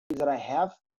that I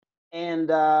have. And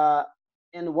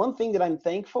one thing that I'm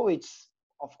thankful, it's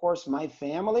of course my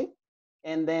family.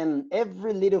 And then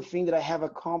every little thing that I have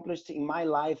accomplished in my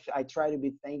life, I try to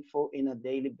be thankful in a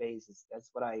daily basis. That's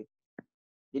what I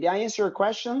did. I answer your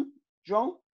question, John?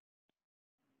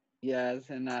 Yes,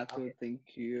 Renato, Okay. thank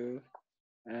you.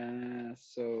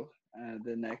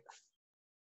 The next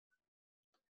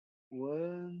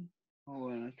one, I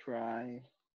wanna try.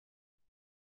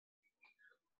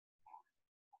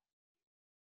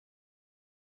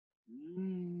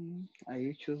 I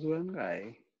will choose one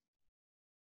guy.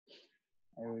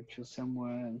 I will choose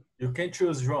someone. You can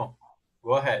choose, João.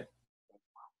 Go ahead.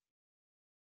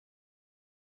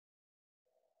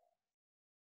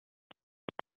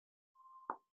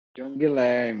 John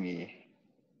Guilherme.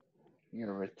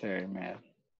 Your return, man.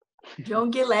 João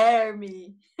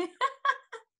Guilherme.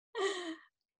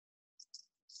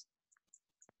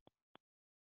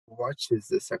 What is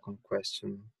the second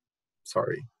question?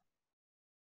 Sorry.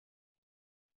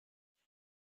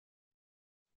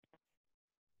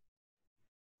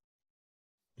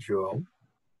 João?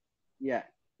 Yeah.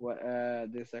 What?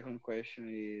 The second question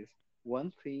is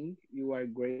one thing you are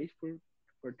grateful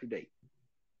for today.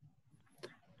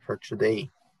 For today,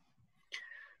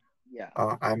 Yeah.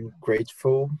 I'm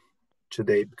grateful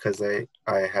today because I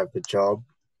have a job,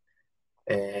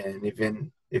 and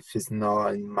even if it's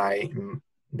not in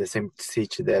the same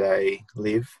city that I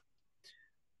live,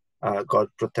 God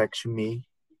protects me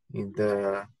in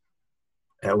the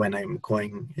when I'm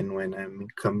going and when I'm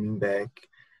coming back,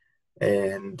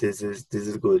 and this is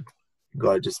good.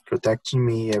 God is protecting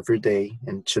me every day,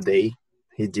 and today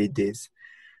He did this,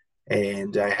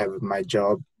 and I have my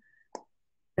job,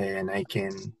 and I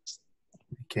can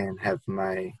have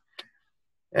my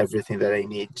everything that I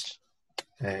need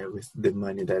with the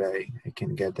money that I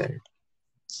can get there.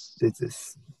 This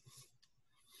is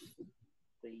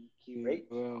Thank you. Great.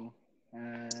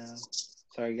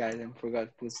 Sorry guys, I forgot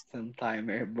to put some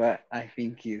timer, but I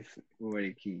think it's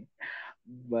working.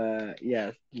 But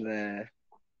yes,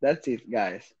 that's it,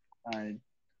 guys. I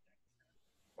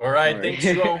All right. Thanks,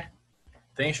 sorry. João.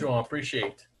 Thanks, João.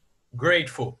 Appreciate.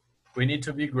 Grateful. We need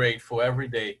to be grateful every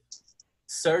day.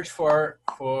 Search for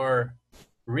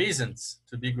reasons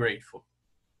to be grateful.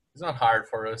 It's not hard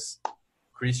for us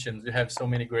Christians. We have so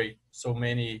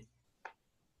many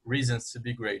reasons to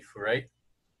be grateful, right?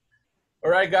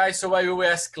 All right, guys. So I will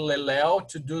ask Leleo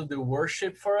to do the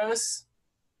worship for us.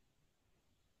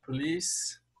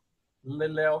 Please,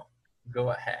 Leleo, go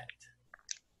ahead.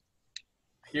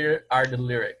 Here are the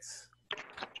lyrics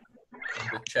in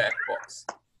the chat box.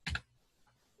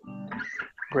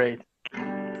 Great.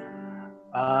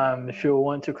 If you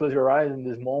want to close your eyes in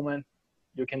this moment,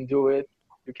 you can do it.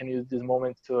 You can use this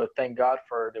moment to thank God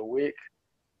for the week,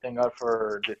 thank God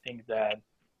for the things that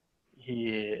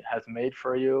He has made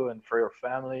for you and for your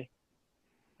family.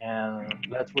 And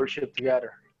let's worship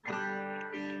together.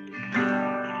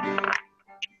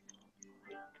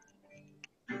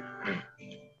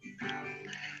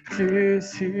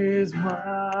 This is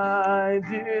my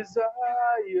desire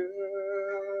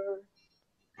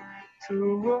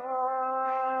to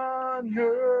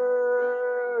honor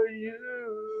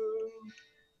you,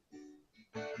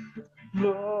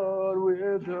 Lord,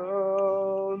 with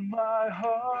all my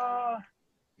heart.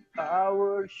 I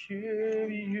worship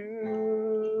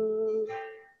you.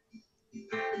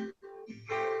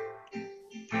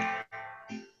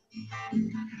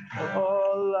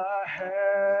 All I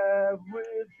have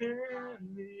within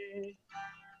me,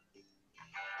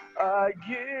 I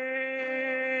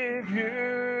give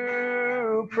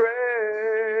you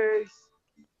praise.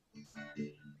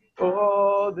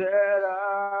 All that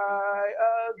I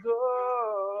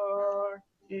adore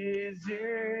is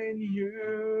in you.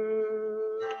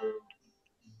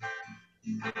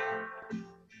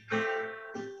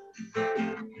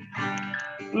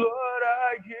 Lord,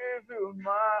 I give you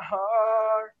my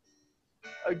heart.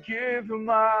 I give you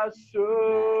my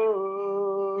soul.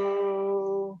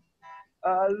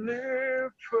 I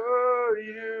live for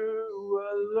you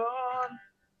alone.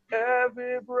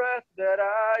 Every breath that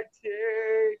I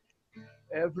take,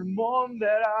 every moment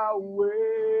that I wake,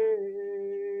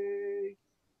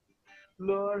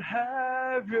 Lord,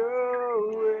 have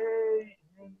your way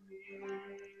in me.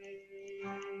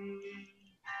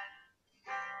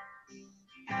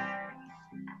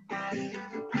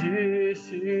 This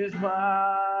is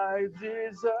my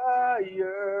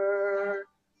desire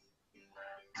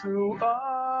to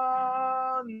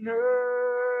honor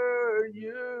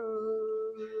you,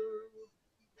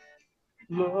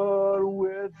 Lord,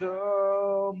 with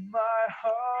all my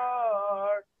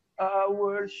heart. I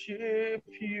worship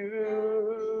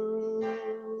you.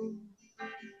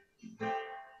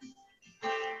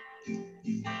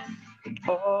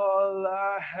 all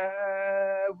I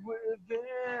have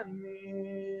within me.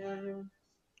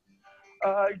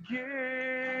 I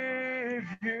give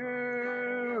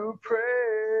you praise.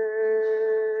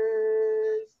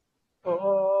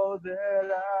 All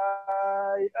that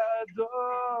I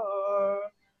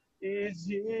adore is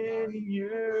in you.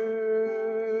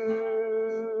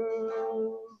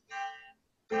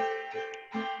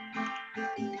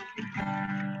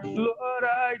 Lord,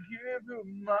 I give you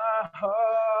my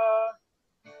heart.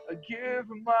 I give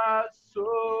you my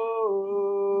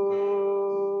soul.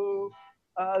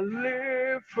 I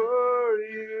live for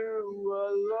you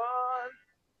alone.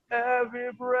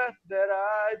 Every breath that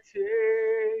I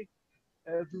take,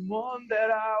 every moment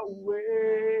that I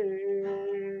wake.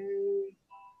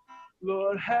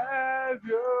 Lord, have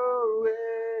your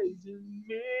ways in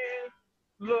me.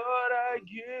 Lord, I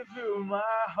give you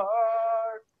my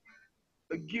heart.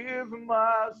 I give you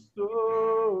my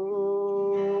soul.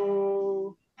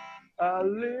 I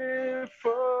live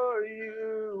for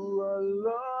you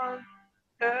alone.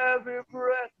 Every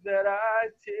breath that I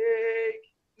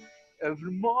take,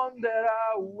 every moment that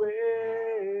I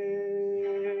wake.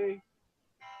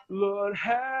 Lord,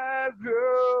 have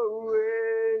your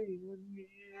way in me.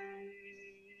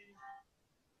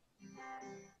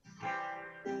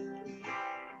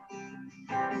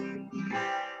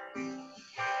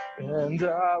 And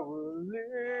I will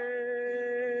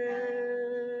live,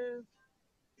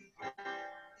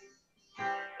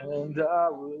 and I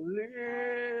will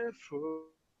live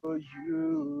for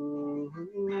you.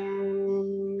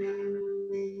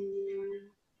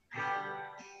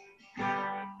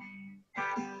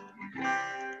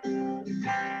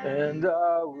 And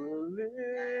I will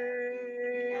live,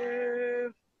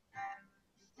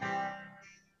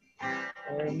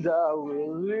 and I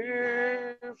will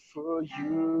live for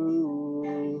you.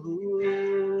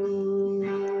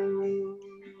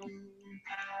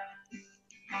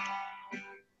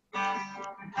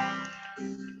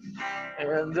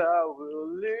 And I will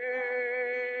live,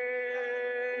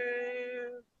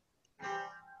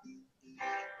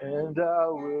 and I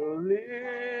will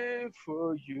live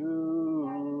for you.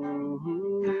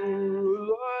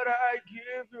 Lord, I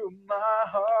give you my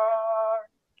heart,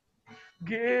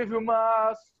 give you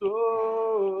my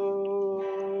soul.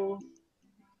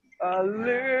 I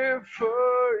live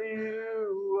for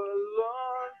you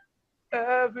alone.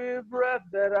 Every breath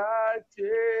that I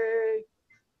take,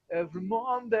 every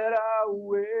moment that I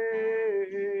wake.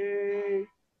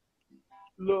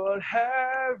 Lord,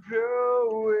 have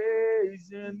your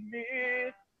ways in me.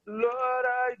 Lord,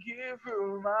 I give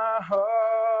you my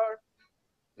heart.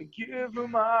 I give you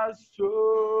my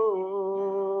soul.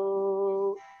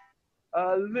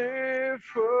 I live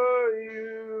for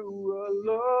you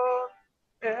alone.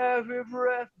 Every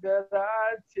breath that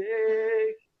I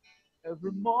take,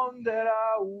 every moment that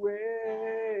I wake.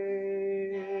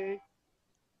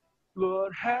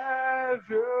 Lord, have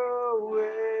your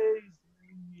ways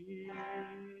in me.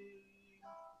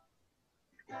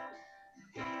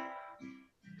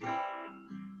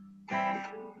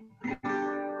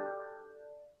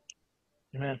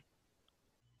 Amen.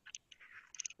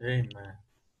 Amen.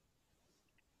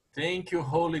 Thank you,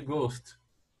 Holy Ghost.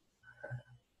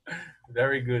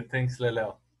 Very good. Thanks,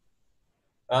 Leleo.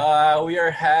 We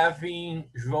are having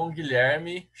João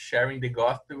Guilherme sharing the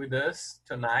gospel with us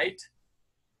tonight.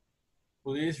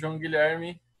 Please, João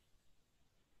Guilherme,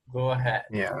 go ahead.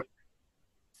 Yeah,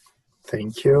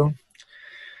 thank you.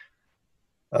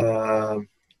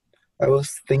 I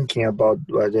was thinking about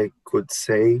what I could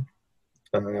say,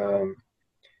 and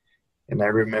I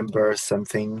remember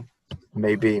something.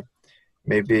 Maybe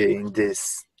in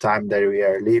this time that we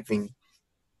are living,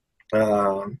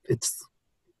 it's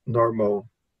normal.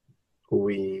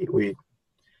 We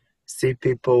see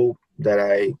people that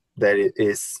it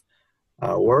is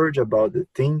worried about the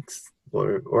things,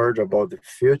 or worried about the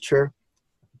future,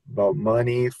 about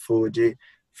money, food,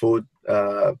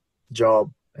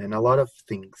 job, and a lot of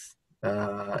things.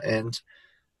 And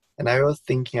I was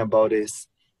thinking about this,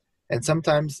 and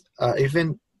sometimes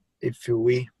even if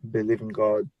we believe in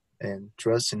God and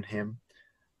trust in Him,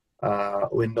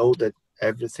 we know that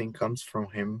everything comes from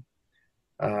Him.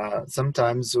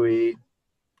 Sometimes we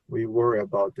worry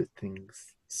about the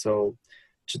things. So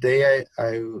today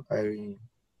I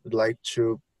would like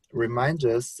to remind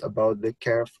us about the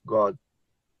care of God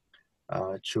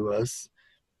to us,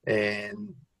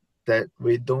 and that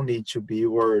we don't need to be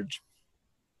worried.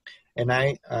 And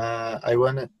I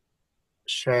want to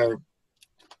share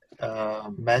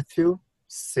Matthew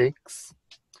 6.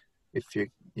 If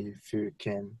you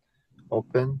can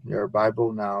open your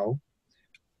Bible now,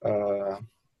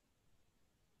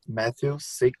 Matthew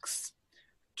 6,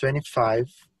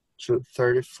 25 to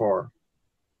 34.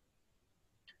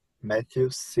 Matthew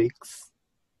 6,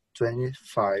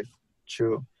 25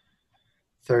 to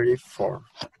 34.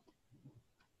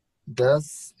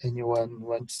 Does anyone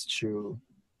want to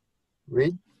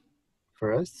read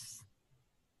for us?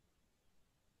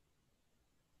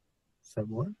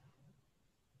 Someone?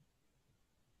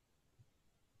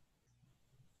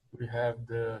 We have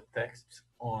the text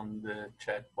on the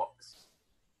chat box.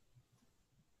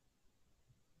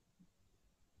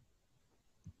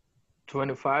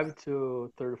 25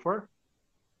 to 34?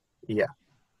 Yeah.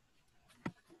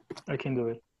 I can do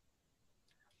it.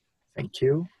 Thank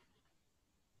you.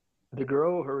 The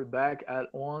girl hurried back at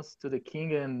once to the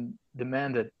king and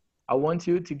demanded, I want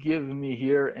you to give me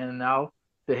here and now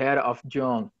the head of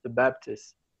John the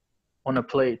Baptist on a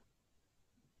plate.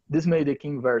 This made the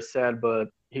king very sad, but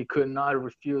he could not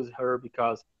refuse her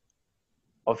because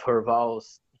of her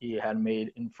vows he had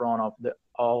made in front of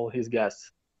all his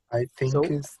guests. I think So,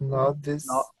 it's not this.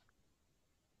 no,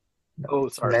 No, oh,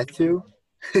 it's sorry. Matthew.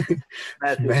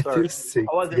 Matthew, sorry. 6.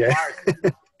 I was in Yeah.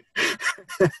 Mark.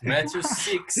 Matthew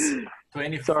 6,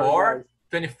 24, Sorry,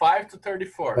 25 to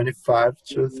 34. 25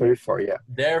 to 34, yeah.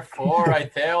 Therefore, I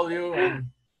tell you, and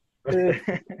guys.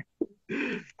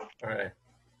 all right.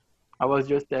 I was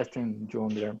just testing John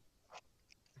there.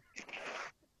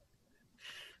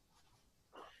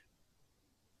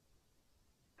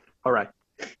 All right.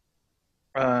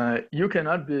 You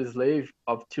cannot be a slave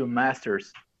of two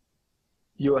masters.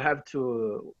 You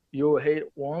hate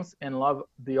one and love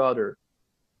the other.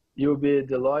 You'll be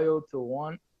disloyal to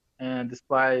one and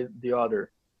despise the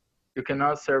other. You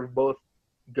cannot serve both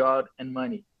God and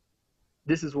money.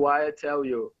 This is why I tell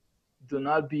you, do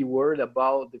not be worried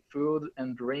about the food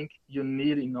and drink you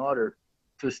need in order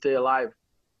to stay alive,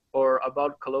 or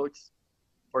about clothes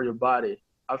for your body.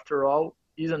 After all,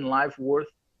 isn't life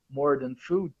worth more than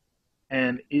food?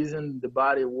 And isn't the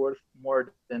body worth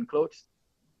more than clothes?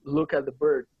 Look at the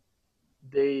birds.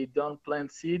 They don't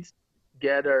plant seeds,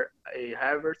 gather a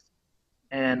harvest,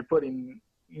 and put in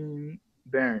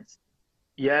barns.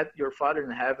 Yet your Father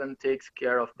in heaven takes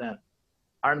care of them.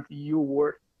 Aren't you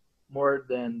worth more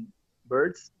than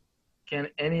birds? Can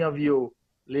any of you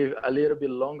live a little bit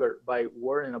longer by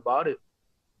worrying about it?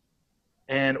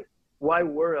 And why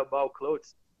worry about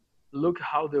clothes? Look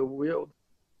how the wild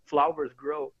flowers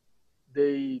grow.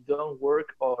 They don't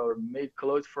work or make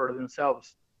clothes for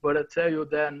themselves. But I tell you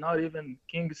that not even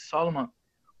King Solomon,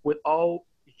 with all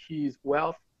his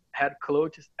wealth, had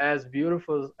clothes as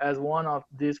beautiful as one of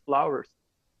these flowers.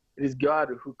 It is God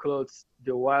who clothes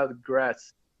the wild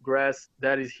grass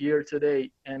that is here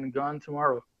today and gone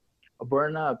tomorrow,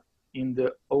 burned up in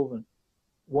the oven.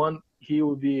 One, he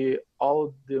will be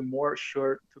all the more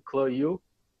sure to clothe you.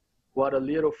 What a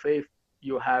little faith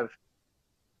you have.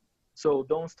 So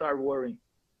don't start worrying.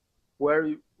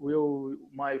 Where will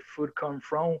my food come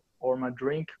from, or my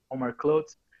drink, or my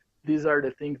clothes? These are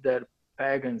the things that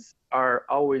pagans are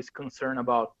always concerned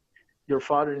about. Your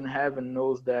Father in heaven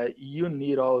knows that you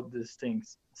need all these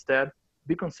things. Instead,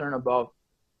 be concerned about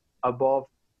above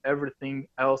everything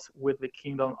else with the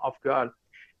kingdom of God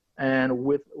and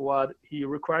with what He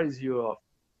requires you of.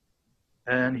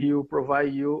 And He will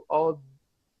provide you all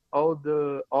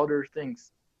the other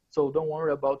things. So don't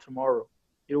worry about tomorrow.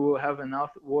 It will have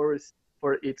enough worries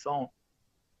for its own.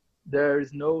 There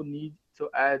is no need to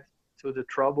add to the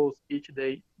troubles each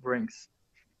day brings.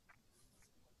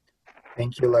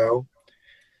 Thank you, Leo.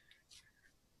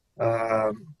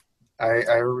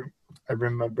 I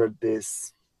remember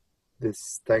this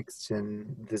text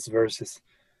and these verses,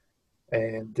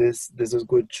 and this is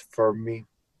good for me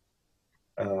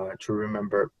to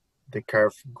remember the care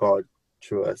of God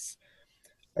to us.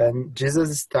 And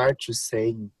Jesus starts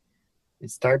saying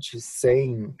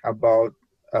about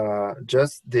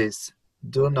just this: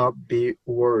 do not be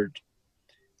worried.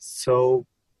 So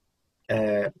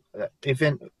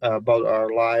even about our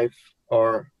life,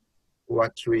 or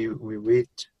what we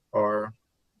eat, or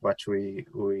what we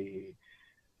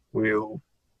will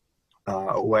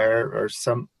wear, or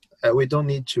some, we don't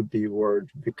need to be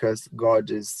worried because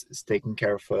God is taking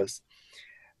care of us.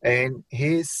 And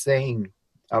He's saying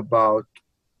about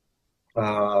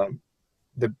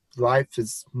the life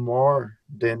is more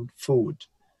than food,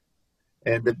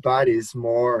 and the body is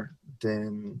more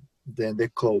than the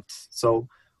clothes. So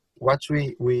what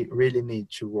we really need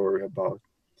to worry about.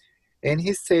 And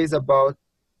He says about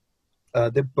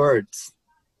the birds.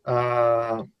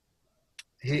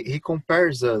 He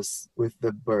compares us with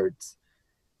the birds.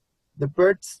 The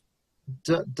birds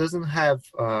doesn't have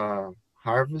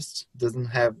harvest, doesn't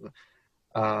have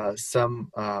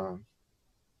some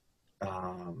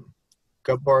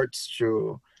cupboards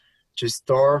to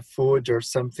store food or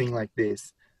something like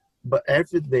this. But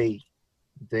every day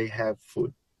they have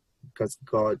food because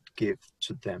God gave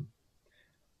to them.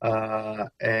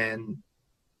 And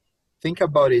think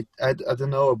about it. I don't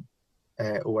know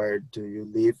where do you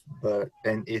live, but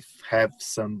and if have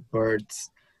some birds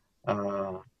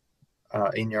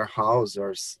in your house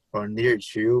or near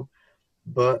you,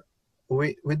 but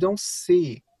we don't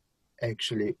see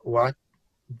actually what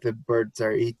the birds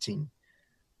are eating.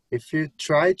 If you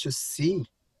try to see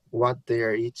what they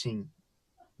are eating,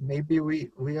 maybe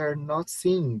we are not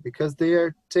seeing because they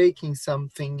are taking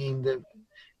something in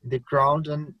the ground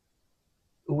and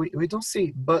we don't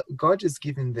see, but God is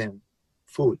giving them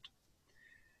food.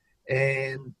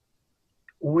 And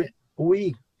we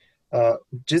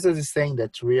Jesus is saying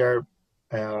that we are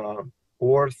uh,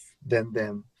 worth than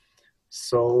them.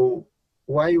 So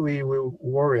why we will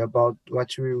worry about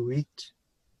what we will eat?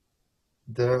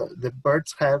 The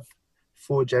birds have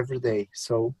food every day,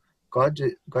 so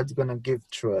God's gonna give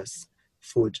to us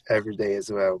food every day as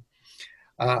well.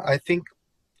 I think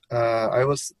I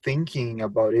was thinking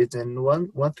about it, and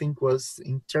one thing was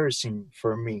interesting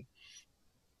for me.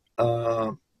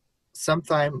 Uh,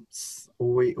 Sometimes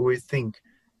we think,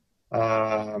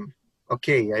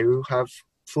 okay, I will have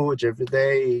food every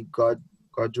day. God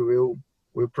will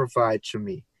provide to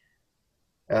me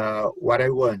what I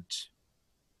want,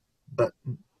 but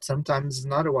sometimes it's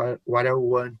not what I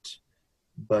want,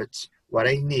 but what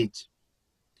I need.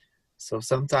 So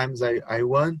sometimes I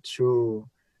want to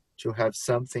have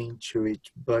something to eat,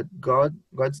 but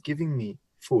God's giving me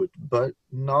food, but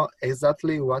not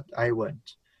exactly what I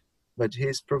want, but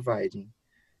He's providing.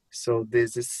 So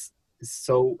this is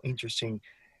so interesting.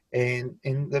 And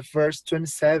in the verse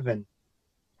 27,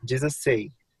 Jesus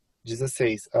say Jesus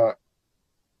says,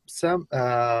 some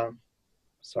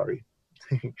sorry,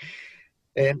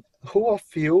 and who of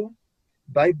you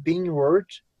by being word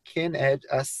can add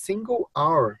a single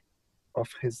hour of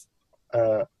his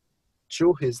uh,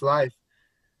 to his life?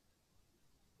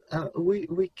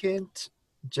 We can't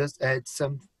just add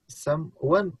some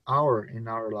 1 hour in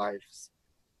our lives.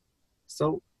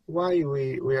 So why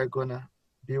we are gonna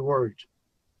be worried?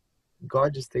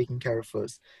 God is taking care of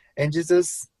us. And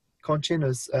Jesus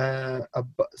continues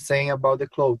saying about the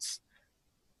clothes.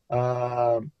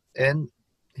 And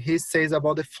he says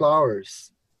about the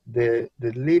flowers, the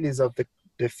lilies of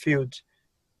the field.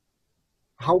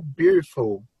 How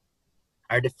beautiful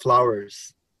are the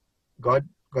flowers. God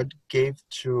gave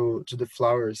to the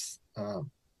flowers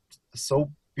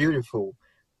so beautiful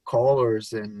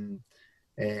colors and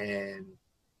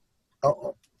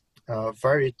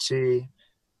variety.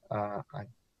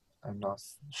 I'm not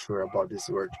sure about this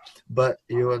word, but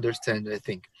you understand, I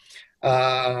think.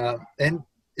 And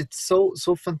it's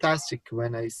so fantastic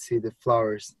when I see the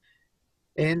flowers.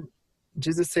 And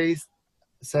Jesus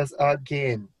says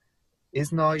again,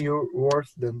 "Is not your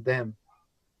worth than them?"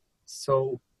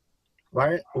 So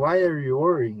why are you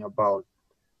worrying about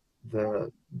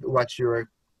the what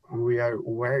we are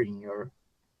wearing or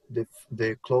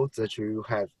the clothes that you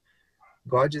have?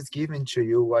 God is giving to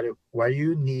you what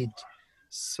you need.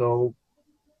 So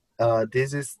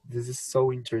this is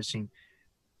so interesting.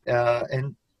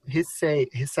 And he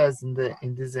says in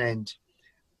this end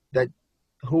that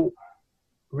who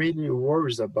really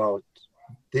worries about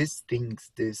these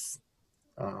things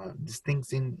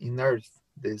in earth,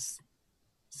 these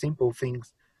simple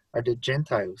things, are the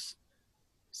Gentiles.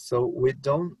 So we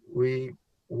don't we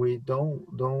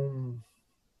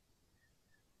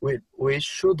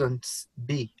shouldn't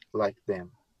be like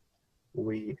them.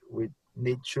 We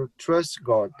need to trust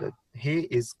God that He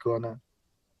is gonna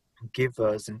give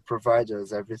us and provide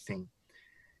us everything.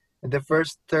 In the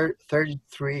verse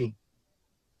 33,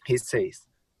 he says,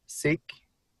 "Seek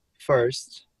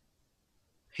first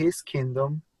His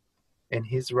kingdom and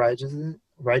His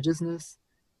righteousness,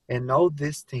 and all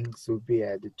these things will be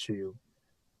added to you."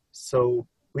 So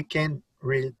we can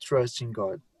really trust in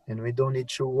God, and we don't need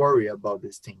to worry about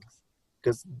these things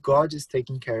because God is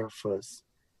taking care of us.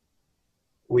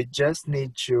 We just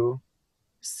need to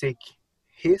seek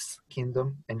His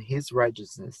kingdom and His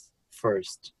righteousness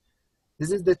first.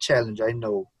 This is the challenge, I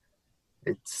know.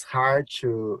 It's hard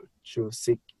to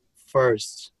seek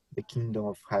first the kingdom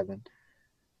of heaven,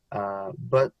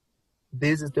 but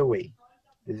this is the way.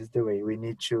 This is the way. We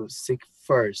need to seek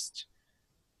first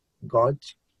God,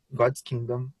 God's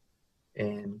kingdom,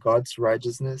 and God's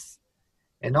righteousness,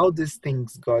 and all these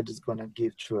things God is gonna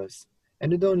give to us.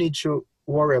 And we don't need to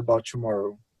worry about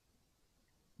tomorrow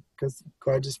because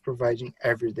God is providing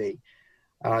every day.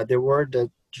 The word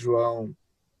that João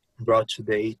brought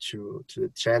today to the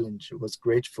challenge was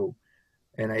grateful,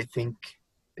 and I think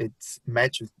it's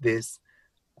matched with this.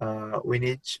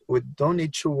 We don't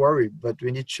need to worry, but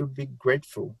we need to be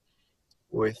grateful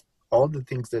with all the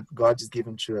things that God has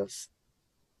given to us.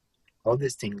 All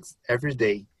these things every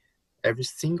day, every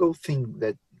single thing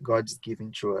that God is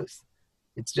giving to us.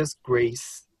 It's just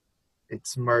grace,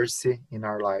 it's mercy in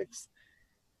our lives.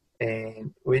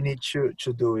 And we need to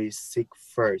do is seek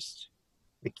first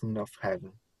the kingdom of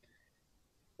heaven.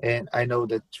 And I know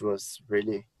that was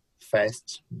really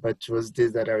fast, but it was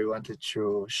this that I wanted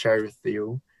to share with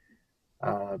you,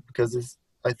 because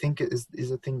I think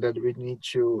is a thing that we need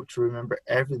to remember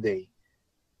every day.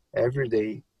 Every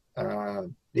day,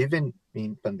 even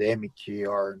in pandemic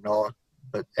or not,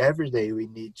 but every day we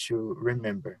need to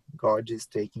remember God is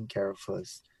taking care of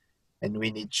us, and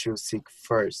we need to seek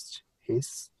first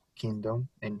His kingdom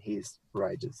and His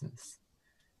righteousness.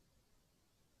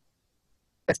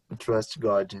 Trust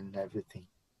God in everything.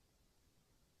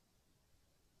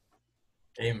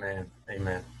 Amen.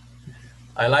 Amen.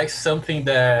 I like something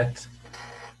that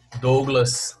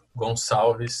Douglas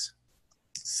Gonçalves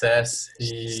says.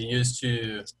 He used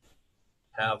to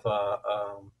have a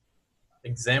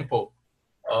example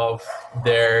of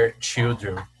their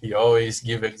children. He always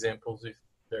give examples with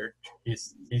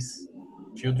his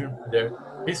children,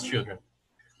 his children.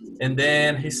 And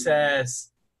then he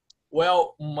says,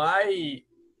 well,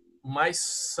 my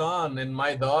son and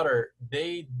my daughter,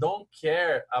 they don't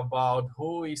care about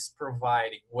who is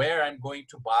providing, where I'm going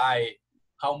to buy,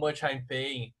 how much I'm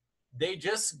paying. They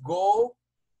just go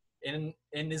and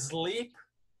sleep,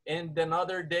 and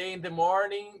another day in the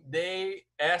morning they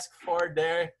ask for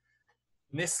their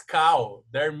Nescau,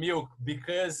 their milk,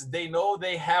 because they know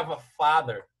they have a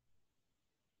father.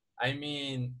 I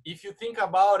mean, if you think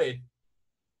about it,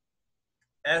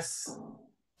 as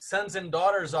sons and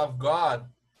daughters of God,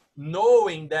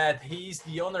 knowing that He's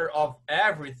the owner of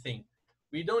everything,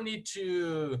 we don't need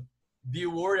to be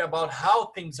worried about how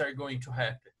things are going to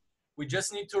happen. We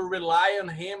just need to rely on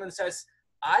Him and says,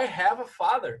 I have a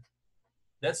father.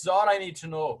 That's all I need to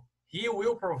know. He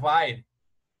will provide.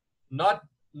 Not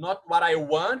what I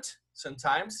want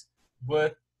sometimes,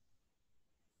 but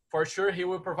for sure He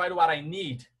will provide what I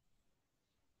need.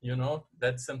 You know,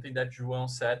 that's something that João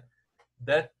said.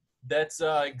 That's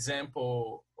an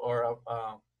example or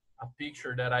a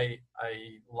picture that I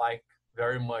like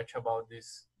very much about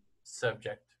this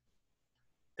subject.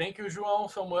 Thank you, João,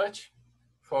 so much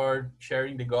for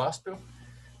sharing the gospel.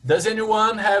 Does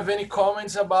anyone have any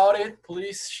comments about it?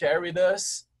 Please share with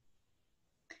us.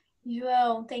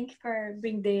 João, thank you for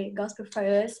bringing the gospel for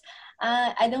us.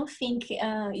 I don't think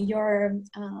your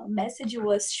message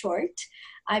was short.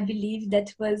 I believe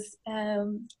that was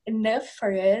enough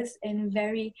for us and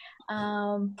very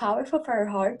powerful for our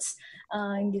hearts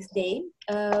in this day.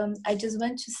 I just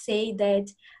want to say that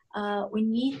we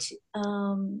need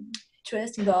to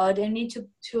trust in God and need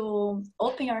to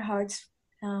open our hearts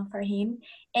for Him.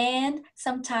 And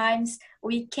sometimes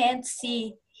we can't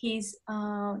see His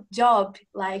job,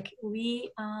 like we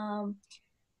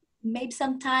maybe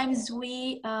sometimes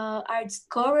we are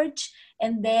discouraged,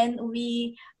 and then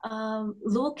we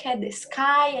look at the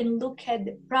sky and look at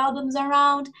the problems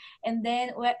around, and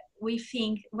then we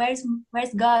think, where's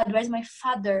God, where's my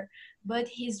Father? But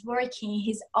He's working,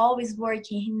 He's always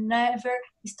working, He never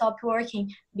stopped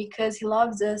working because He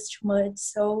loves us too much.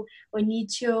 So we need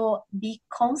to be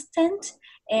constant,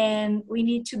 and we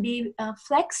need to be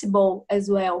flexible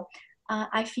as well.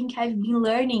 I think I've been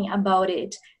learning about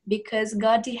it because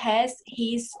God has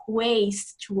His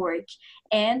ways to work,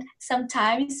 and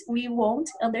sometimes we won't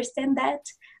understand that,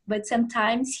 but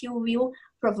sometimes He will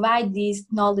provide this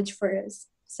knowledge for us.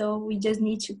 So we just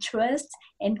need to trust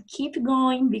and keep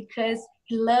going because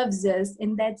He loves us,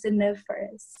 and that's enough for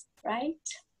us, right?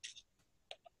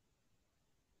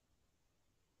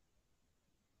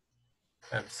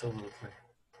 Absolutely.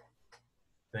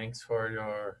 Thanks for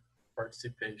your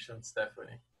participation,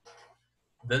 Stephanie.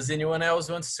 Does anyone else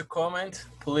wants to comment?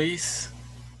 Please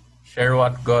share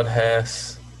what God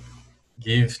has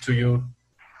give to you.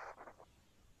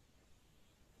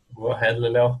 Go ahead,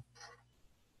 Leleo.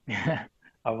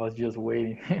 I was just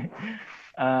waiting.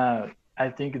 I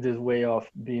think this way of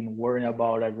being worried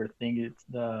about everything, it's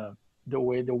the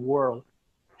way the world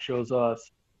shows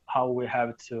us how we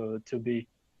have to be.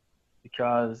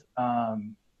 Because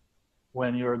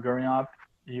when you're growing up,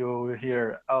 you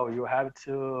hear, oh, you have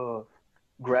to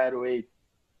graduate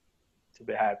to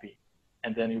be happy.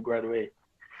 And then you graduate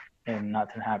and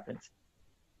nothing happens.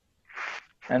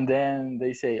 And then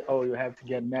they say, oh, you have to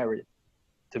get married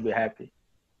to be happy.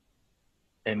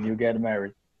 And you get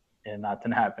married and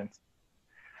nothing happens.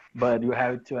 But you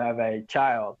have to have a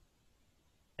child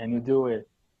and you do it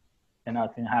and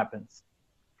nothing happens,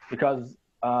 because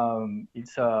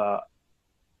it's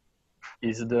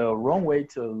the wrong way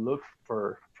to look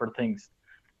for things.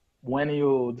 When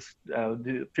you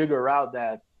figure out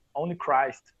that only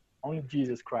Christ, only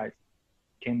Jesus Christ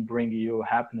can bring you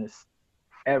happiness,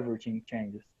 everything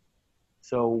changes.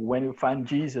 So when you find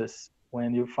Jesus,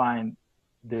 when you find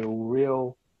the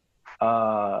real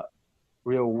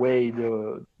way,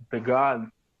 the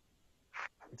God,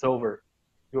 it's over.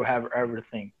 You have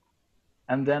everything,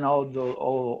 and then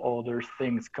all those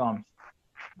things comes.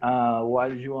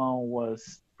 While João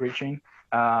was preaching,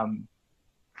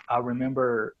 I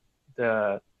remember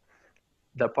the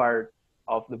part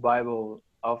of the Bible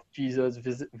of Jesus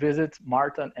visits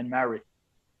Martha and Mary,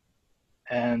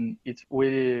 and it's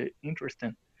really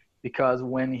interesting because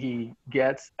when he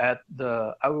gets at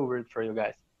I will read for you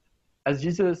guys. As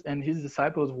Jesus and his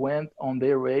disciples went on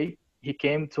their way, he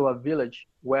came to a village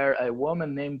where a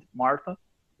woman named Martha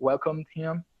welcomed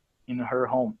him in her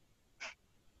home.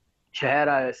 She had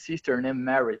a sister named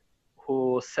Mary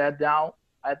who sat down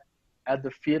at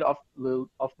the feet of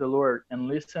the Lord and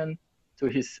listened to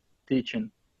his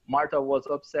teaching. Martha was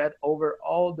upset over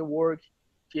all the work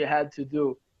she had to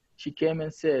do. She came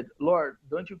and said, "Lord,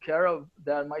 don't you care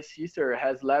that my sister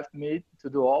has left me to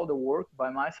do all the work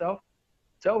by myself?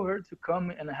 Tell her to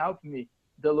come and help me."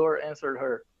 The Lord answered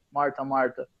her, "Martha,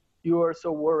 Martha, you are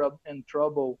so worried and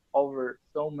troubled over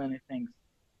so many things,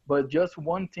 but just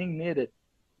one thing needed.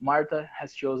 Martha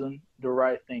has chosen the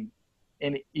right thing,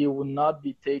 and it will not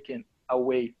be taken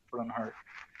away from her."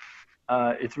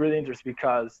 It's really interesting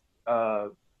because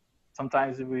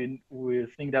sometimes we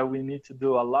think that we need to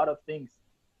do a lot of things,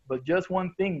 but just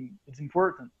one thing is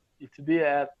important. It's to be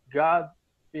at God's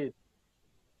feet,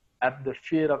 at the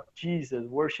feet of Jesus,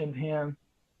 worship him,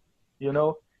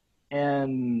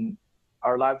 and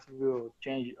our lives will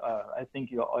change. I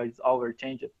think it's always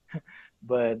changed,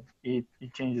 but it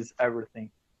changes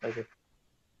everything. That's it.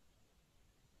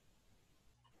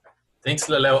 Thanks,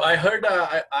 Leleo. I heard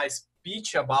a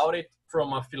speech about it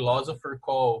from a philosopher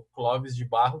called Clóvis de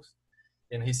Barros,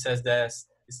 and he says this: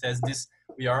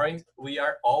 we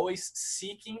are always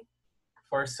seeking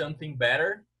for something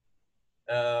better,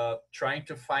 trying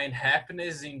to find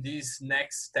happiness in this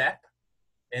next step,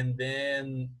 and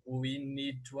then we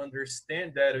need to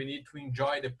understand that we need to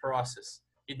enjoy the process.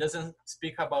 He doesn't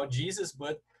speak about Jesus,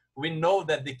 but we know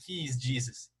that the key is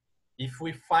Jesus. If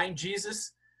we find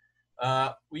Jesus,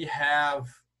 we have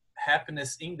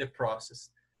happiness in the process.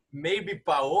 Maybe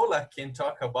Paola can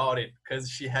talk about it because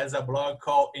she has a blog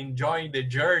called Enjoying the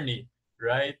Journey,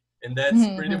 right? And that's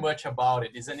pretty much about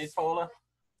it, isn't it, Paola?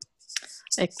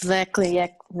 Exactly.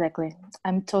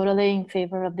 I'm totally in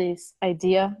favor of this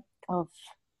idea of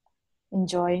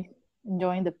enjoying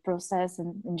the process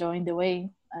and enjoying the way.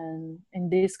 And in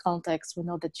this context, we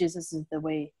know that Jesus is the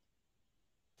way.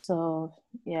 So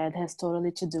yeah, it has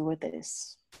totally to do with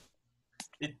this.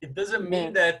 It doesn't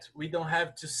mean that we don't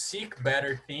have to seek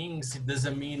better things. It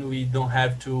doesn't mean we don't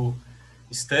have to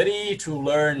study, to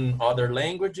learn other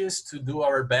languages, to do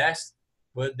our best.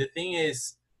 But the thing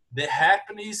is, the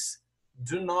happiness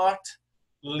do not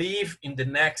live in the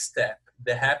next step.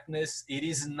 The happiness, it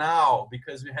is now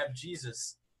because we have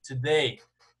Jesus today,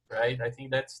 right? I think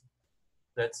that's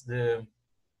the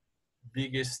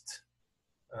biggest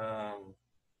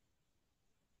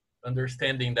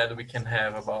understanding that we can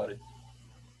have about it.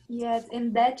 Yes,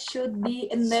 and that should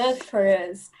be enough for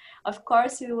us. Of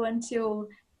course, we want to,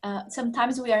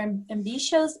 sometimes we are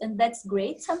ambitious, and that's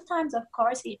great. Sometimes, of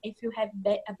course, if you have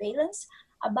a balance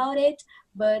about it,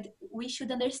 but we should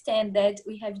understand that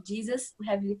we have Jesus, we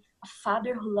have a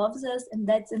Father who loves us, and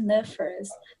that's enough for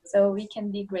us. So we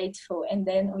can be grateful, and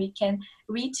then we can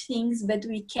read things, but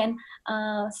we can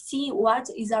see what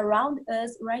is around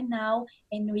us right now,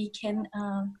 and we can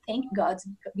thank God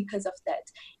because of that.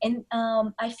 And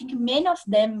I think many of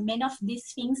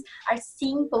these things are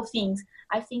simple things.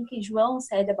 I think João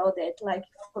said about it, like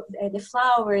the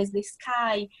flowers, the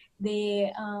sky,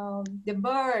 the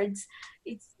birds.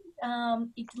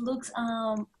 It looks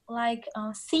like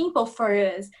simple for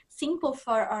us, simple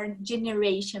for our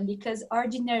generation, because our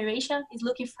generation is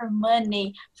looking for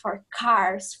money, for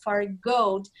cars, for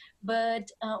gold,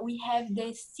 but we have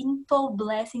the simple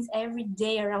blessings every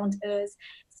day around us.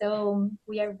 So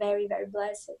we are very, very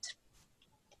blessed.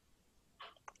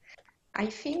 I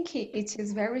think it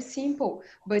is very simple,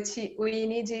 but we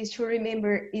need to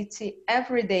remember it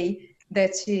every day,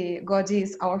 that God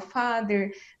is our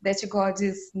Father, that God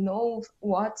knows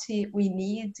what we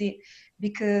need,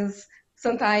 because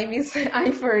sometimes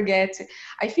I forget.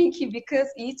 I think because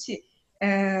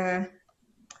I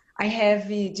have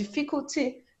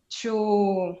difficulty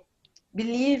to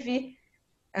believe,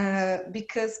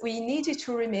 because we need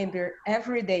to remember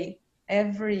every day,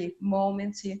 every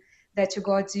moment that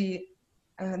God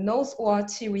knows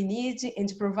what we need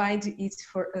and provide it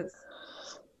for us.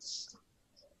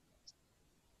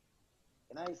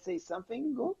 Can I say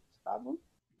something, Gustavo?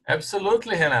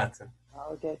 Absolutely, Renata.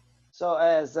 Okay. So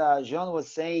as John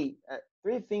was saying,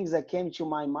 three things that came to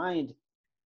my mind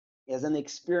as an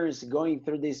experience going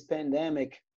through this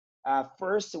pandemic.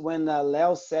 First, when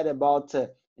Leo said about,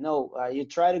 you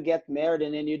try to get married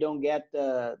and then you don't get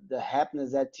the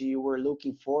happiness that you were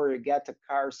looking for, you get a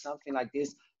car or something like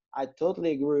this. I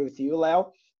totally agree with you,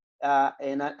 Leo.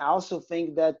 And I also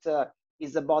think that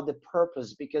is about the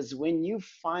purpose, because when you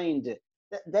find,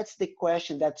 that's the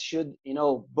question that should,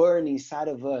 burn inside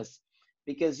of us.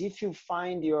 Because if you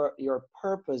find your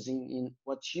purpose in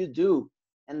what you do,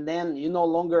 and then you no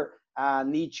longer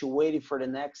need to wait for the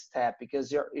next step,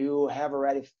 because you have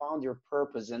already found your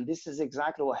purpose. And this is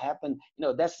exactly what happened.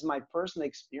 That's my personal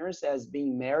experience as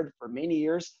being married for many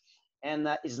years. And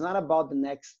it's not about the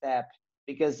next step,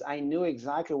 because I knew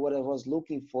exactly what I was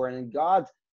looking for. And God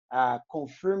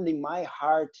confirmed in my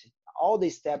heart all the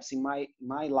steps in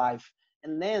my life.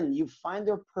 And then you find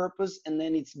your purpose, and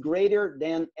then it's greater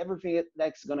than everything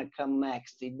that's going to come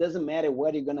next. It doesn't matter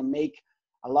whether you're going to make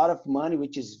a lot of money,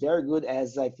 which is very good.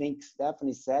 As I think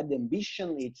Stephanie said, the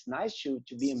ambition, it's nice to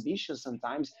be ambitious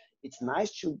sometimes. It's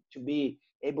nice to be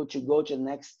able to go to the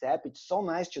next step. It's so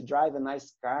nice to drive a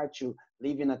nice car, to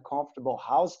live in a comfortable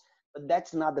house, but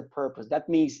that's not the purpose. That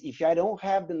means if I don't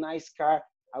have the nice car,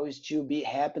 I will still be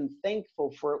happy and thankful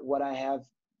for what I have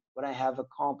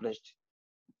accomplished.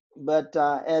 But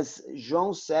as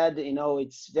João said,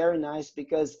 it's very nice,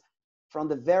 because from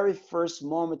the very first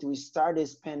moment we started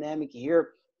this pandemic here,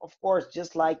 of course,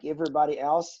 just like everybody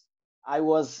else, I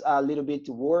was a little bit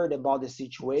worried about the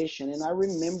situation. And I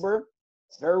remember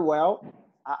very well,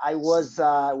 I was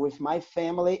with my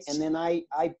family, and then I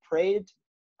prayed.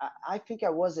 I think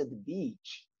I was at the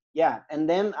beach. Yeah, and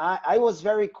then I was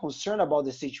very concerned about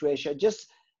the situation.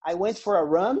 I went for a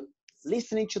run,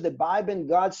 listening to the Bible, and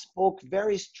God spoke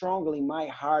very strongly in my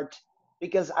heart,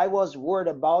 because I was worried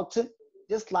about it.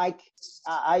 Just like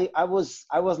I was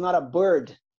not a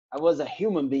bird, I was a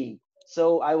human being.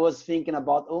 So I was thinking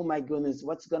about, oh my goodness,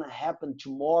 what's going to happen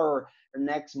tomorrow or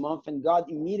next month? And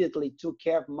God immediately took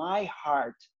care of my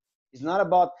heart. It's not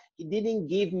about, He didn't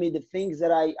give me the things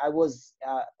that I was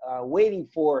waiting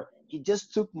for. He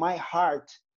just took my heart,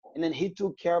 and then He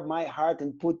took care of my heart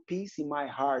and put peace in my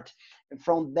heart. And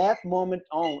from that moment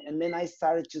on, and then I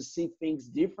started to see things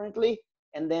differently,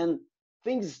 and then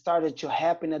things started to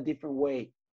happen a different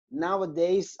way.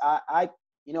 Nowadays, I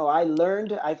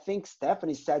learned, I think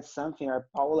Stephanie said something, or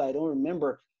Paula, I don't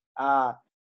remember,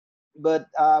 but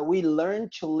we learn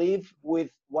to live with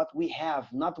what we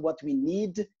have, not what we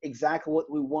need, exactly what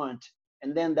we want.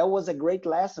 And then that was a great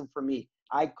lesson for me.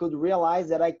 I could realize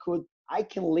that I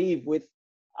can live with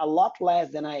a lot less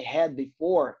than I had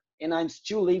before, and I'm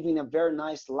still living a very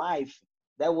nice life.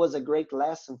 That was a great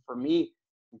lesson for me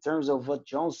in terms of what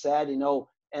John said,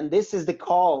 and this is the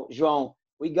call, João.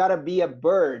 We gotta be a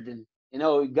bird,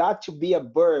 we got to be a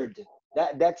bird.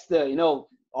 That's the,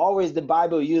 always the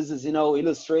Bible uses,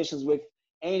 illustrations with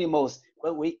animals,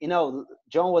 but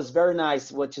John was very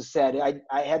nice what you said.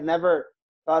 I had never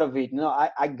thought of it.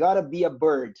 I gotta be a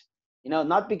bird,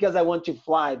 not because I want to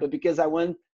fly, but because I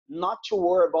want not to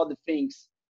worry about the things,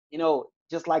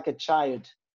 just like a child.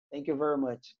 Thank you very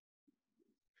much.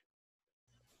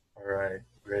 All right,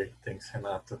 great. Thanks,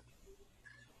 Renato.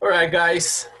 All right,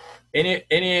 guys.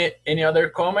 Any other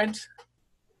comment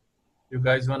you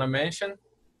guys want to mention?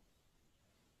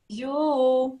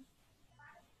 Ju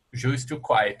is too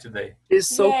quiet today. It's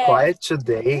so quiet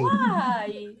today.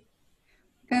 Why?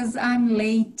 Because I'm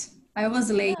late. I was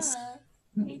late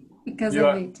because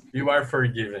of it. You are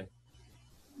forgiven.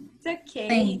 It's okay.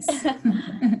 Thanks.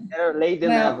 Better late than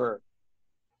never.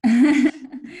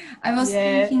 I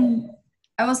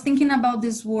was thinking about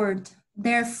this word,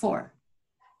 therefore.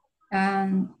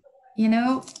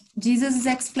 Jesus is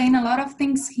explaining a lot of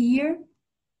things here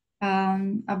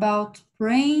about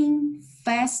praying,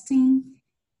 fasting,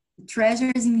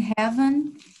 treasures in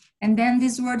heaven. And then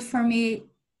this word for me,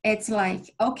 it's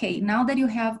like, okay, now that you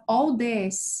have all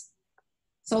this,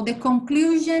 so the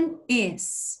conclusion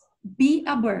is be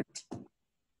a bird.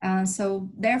 So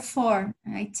therefore,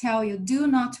 I tell you, do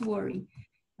not worry.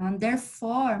 And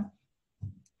therefore,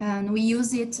 we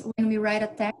use it when we write a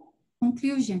text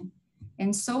conclusion.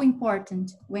 And so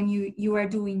important when you are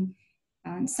doing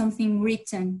something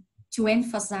written to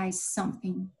emphasize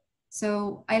something.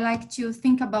 So I like to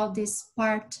think about this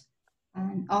part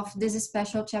of this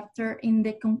special chapter in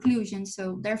the conclusion.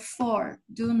 So therefore,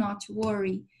 do not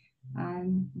worry.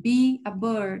 Be a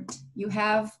bird. You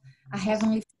have a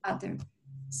heavenly Father.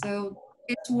 So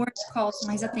this word calls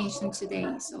my attention today.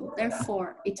 So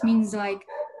therefore, it means like,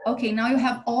 okay, now you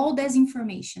have all this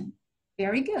information.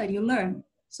 Very good, you learn.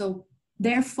 So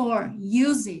therefore,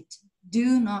 use it.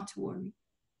 Do not worry.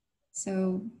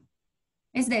 So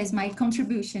this is my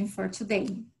contribution for today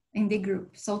in the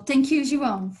group. So thank you,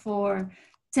 João, for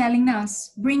telling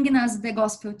us, bringing us the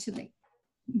gospel today.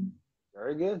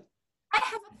 Very good. I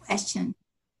have a question,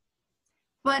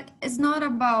 but it's not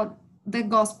about the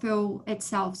gospel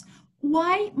itself.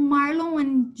 Why Marlon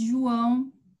and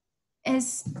João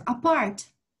is apart?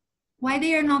 Why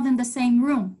they are not in the same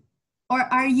room? Or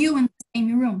are you in the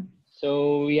same room?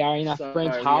 So we are in a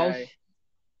friend's house.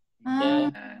 Yeah,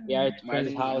 we are at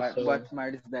friend's house. So But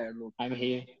Marty's there, look. I'm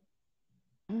here.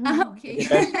 Okay.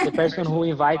 The person who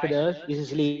invited us is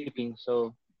sleeping,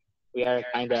 so we are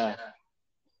kind of,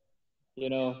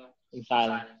 in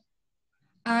silence.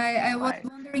 I was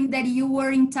wondering that you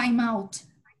were in timeout.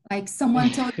 Like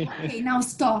someone told you, okay, now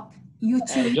stop. You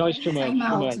two John's too much, time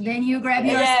out. Then you grab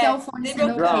your cell phone and say,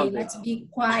 okay, let's be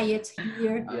quiet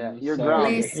here. Yeah, you're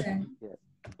grounded. Listen.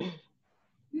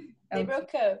 They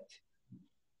broke up.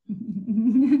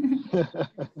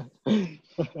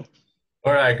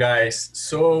 All right, guys.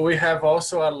 So we have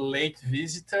also a late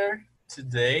visitor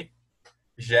today.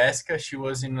 Jessica, she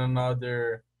was in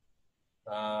another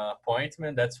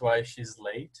appointment. That's why she's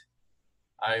late.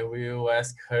 I will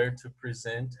ask her to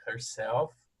present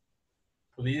herself.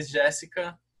 Please,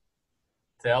 Jessica,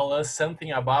 tell us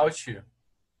something about you.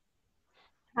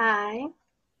 Hi,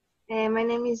 my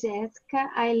name is Jessica.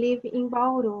 I live in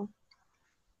Bauru.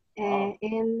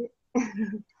 And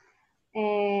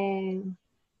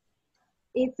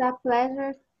it's a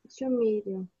pleasure to meet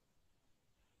you.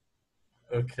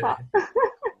 Okay.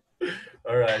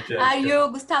 All right, Jessica. Are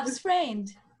you Gustavo's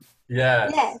friend?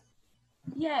 Yes. Yes.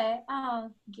 Yeah.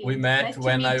 Good. We met Nice to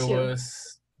when I meet you.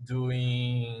 was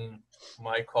doing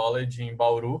my college in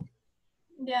Bauru.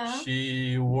 Yeah.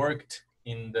 She worked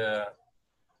in the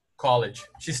college.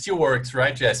 She still works,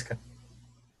 right, Jessica?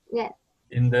 Yes.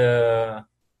 In the,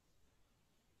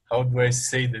 how do I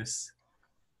say this?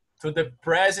 To the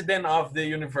president of the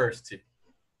university,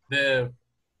 the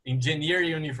engineer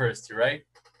university, right?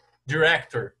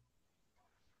 Director.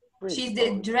 She's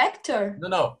the director?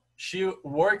 No. She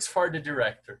works for the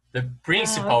director, the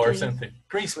principal or okay. something.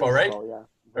 Principal, right? Yeah.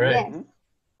 All right. Yes.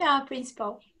 Yeah,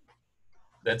 principal.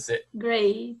 That's it.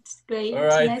 Great. All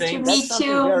right, Nice thanks. to That's meet something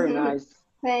you. very nice.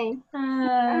 Thanks.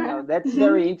 That's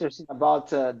very interesting about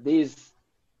this.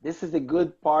 This is the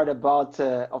good part about,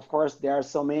 of course, there are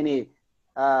so many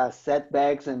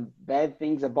setbacks and bad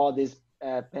things about this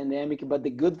pandemic, but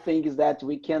the good thing is that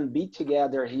we can be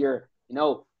together here.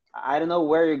 I don't know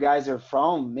where you guys are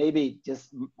from. Maybe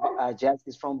just Jessica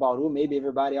is from Bauru. Maybe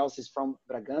everybody else is from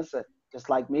Bragança, just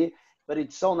like me. But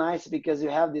it's so nice because you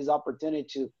have this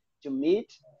opportunity to meet.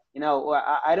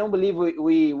 I don't believe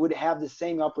we would have the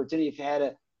same opportunity if you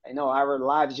had our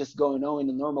lives just going on in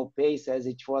a normal pace as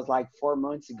it was like 4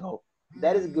 months ago.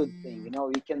 That is a good thing.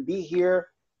 You can be here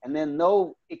and then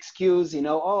no excuse,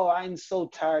 oh, I'm so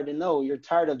tired. And no, you're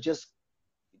tired of just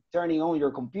turning on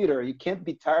your computer. You can't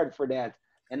be tired for that.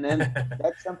 And then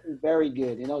that's something very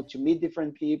good, to meet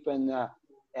different people and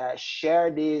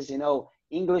share this.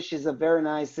 English is a very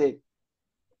nice.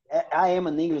 I am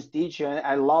an English teacher. And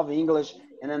I love English,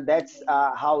 and then that's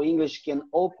how English can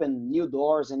open new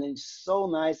doors. And it's so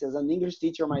nice as an English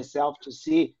teacher myself to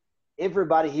see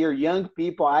everybody here, young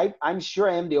people. I'm sure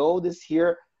I am the oldest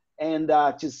here, and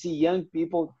to see young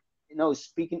people,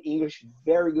 speaking English,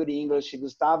 very good English.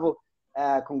 Gustavo.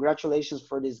 Congratulations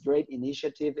for this great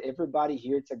initiative. Everybody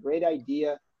here, it's a great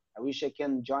idea. I wish I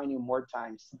can join you more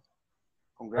times.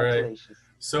 Congratulations.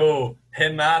 Right. So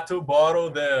Renato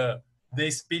borrowed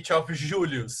the speech of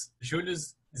Julius.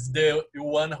 Julius is the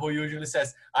one who usually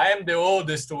says, I am the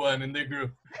oldest one in the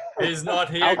group. He's not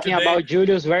here Talking today. about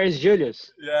Julius, where is Julius?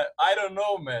 Yeah, I don't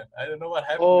know, man. I don't know what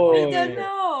happened. Oh, I don't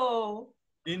know.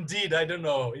 Indeed, I don't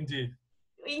know. Indeed.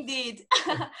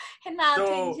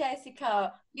 Renato and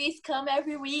Jessica, please come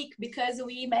every week because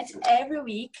we met every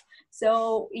week.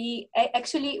 So we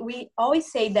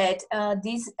always say that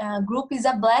this group is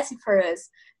a blessing for us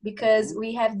because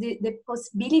we have the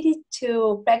possibility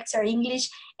to practice our English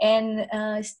and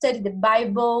study the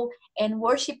Bible and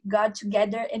worship God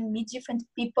together and meet different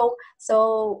people.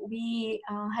 So we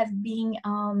have been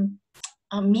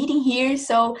meeting here,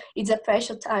 so it's a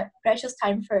precious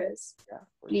time for us. Yeah,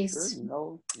 for please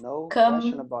sure. No come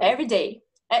question about every it. day.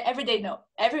 Every day, no,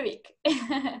 every week.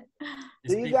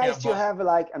 Do you guys still have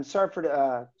like? I'm sorry for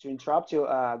the to interrupt you,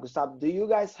 Gustavo. Do you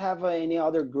guys have any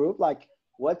other group like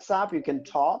WhatsApp you can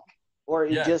talk, or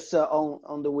you Yes. just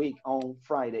on the week on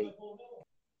Friday?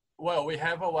 Well, we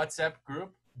have a WhatsApp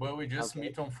group, but we just Okay.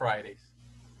 meet on Fridays.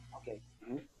 Okay.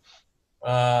 Mhm.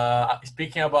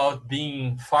 Speaking about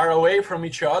being far away from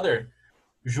each other,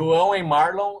 João and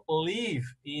Marlon live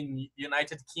in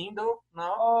United Kingdom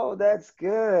now, Oh, that's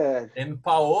good. and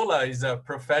Paola is a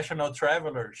professional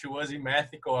traveler. She was in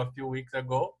Mexico a few weeks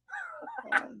ago.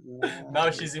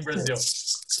 Now she's in Brazil.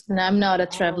 And I'm not a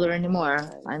traveler anymore.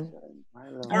 I'm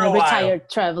For a a while. retired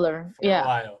traveler. For a Yeah.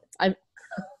 while.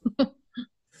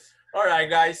 All right,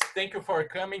 guys. Thank you for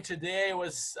coming today. It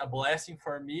was a blessing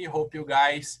for me. Hope you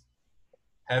guys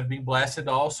have been blessed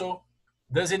also.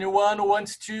 Does anyone want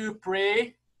to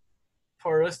pray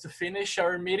for us to finish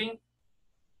our meeting?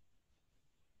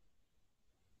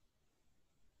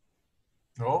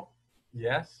 No?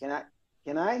 Yes?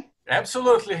 Can I?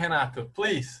 Absolutely, Renato.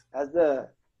 Please. As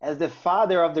the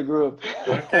father of the group.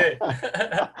 Okay.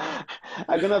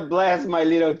 I'm gonna bless my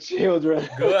little children.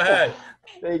 Go ahead.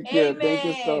 Thank you. Thank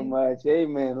you so Amen. much.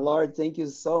 Amen. Lord, thank you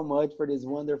so much for this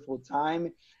wonderful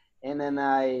time. And then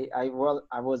I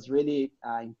was really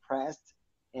impressed.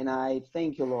 And I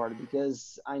thank you, Lord,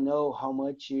 because I know how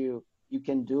much you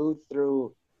can do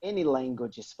through any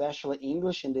language, especially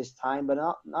English in this time, but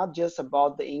not just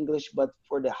about the English, but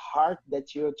for the heart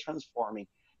that you're transforming.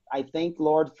 I thank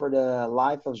Lord for the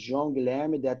life of João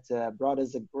Guilherme that brought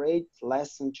us a great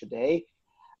lesson today.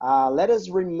 Let us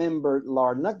remember,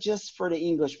 Lord, not just for the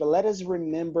English, but let us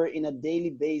remember in a daily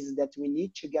basis that we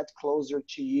need to get closer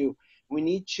to you. We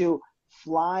need to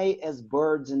fly as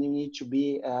birds and we need to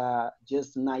be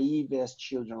just naive as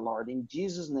children, Lord. In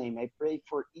Jesus' name, I pray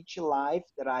for each life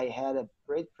that I had a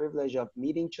great privilege of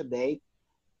meeting today.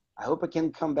 I hope I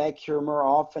can come back here more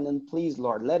often. And please,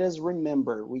 Lord, let us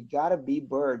remember we got to be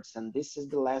birds. And this is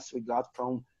the lesson we got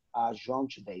from João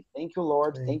today. Thank you,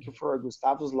 Lord. Thank you for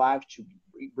Gustavo's life to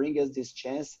bring us this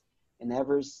chance and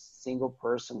every single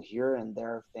person here and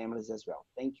their families as well.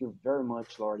 Thank you very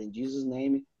much, Lord. In Jesus'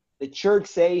 name, the church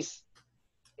says,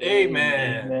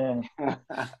 Amen. Amen.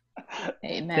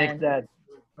 Amen. Take that.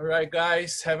 All right,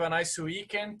 guys. Have a nice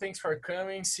weekend. Thanks for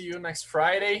coming. See you next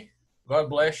Friday. God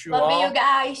bless you Love all. you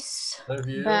guys. Love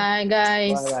you. Bye,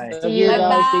 guys. Bye-bye. Love See you you.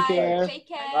 guys. Take Bye. care. Take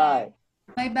care. Bye.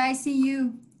 Bye bye. See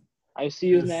you. I'll see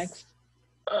you Yes.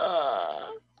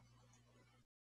 next.